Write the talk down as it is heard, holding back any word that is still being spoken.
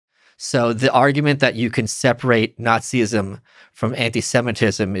So the argument that you can separate Nazism from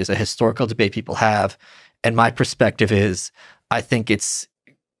anti-Semitism is a historical debate people have. And my perspective is, I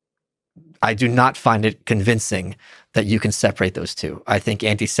do not find it convincing that you can separate those two. I think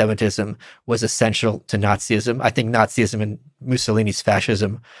anti-Semitism was essential to Nazism. I think Nazism and Mussolini's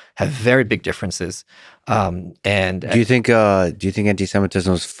fascism have very big differences. And do you think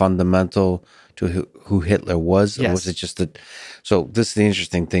anti-Semitism was fundamental to who Hitler was? Yes. Or was it just that? So this is the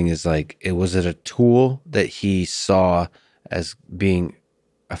interesting thing is like, was it a tool that he saw as being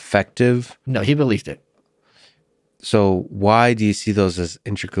effective? No, he believed it. So why do you see those as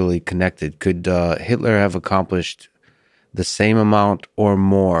intricately connected? Could Hitler have accomplished the same amount or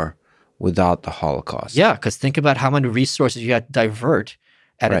more without the Holocaust? Yeah, because think about how many resources you had to divert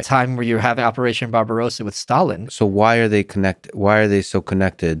at a time where you're having Operation Barbarossa with Stalin. So why are they connected? Why are they so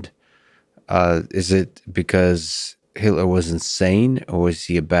connected? Is it because Hitler was insane, or was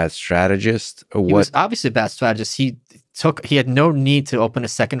he a bad strategist, or what? He was obviously a bad strategist. He had no need to open a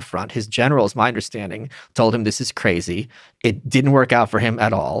second front. His generals, my understanding, told him this is crazy. It didn't work out for him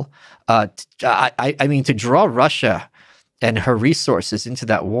at all. I mean, to draw Russia and her resources into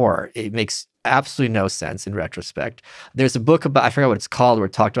that war, it makes absolutely no sense in retrospect. There's a book about, I forget what it's called, where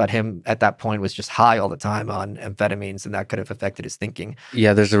it talked about him at that point was just high all the time on amphetamines, and that could have affected his thinking.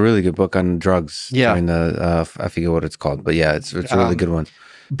 Yeah, there's a really good book on drugs. Yeah. During the, I forget what it's called, but yeah, it's a really good one.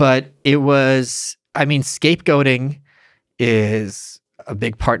 But it was, I mean, scapegoating is a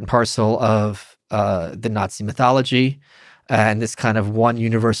big part and parcel of the Nazi mythology, and this kind of one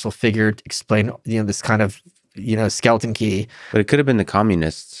universal figure to explain, this kind of, skeleton key. But it could have been the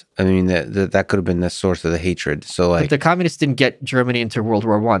communists. I mean, that could have been the source of the hatred. So, like, but the communists didn't get Germany into World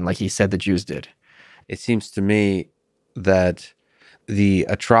War I like he said the Jews did. It seems to me that the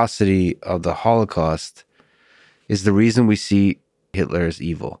atrocity of the Holocaust is the reason we see Hitler as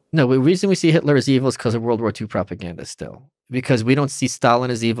evil. No, the reason we see Hitler as evil is because of World War II propaganda still. Because we don't see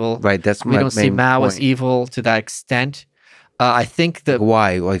Stalin as evil. Right, that's my We don't see Mao point. as evil to that extent. I think that...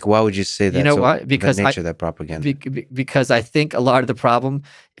 Why? Like, why would you say that? You know why? Because the nature of that propaganda. Because I think a lot of the problem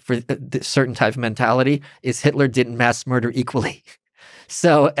for the certain type of mentality is Hitler didn't mass murder equally.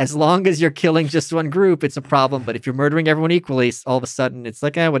 So as long as you're killing just one group, it's a problem. But if you're murdering everyone equally, all of a sudden it's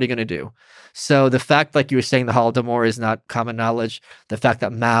like, what are you going to do? So the fact, like you were saying, the Holodomor is not common knowledge. The fact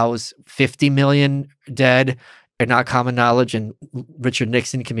that Mao's 50 million dead are not common knowledge, and Richard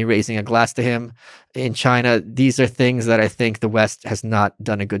Nixon can be raising a glass to him in China. These are things that I think the West has not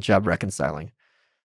done a good job reconciling.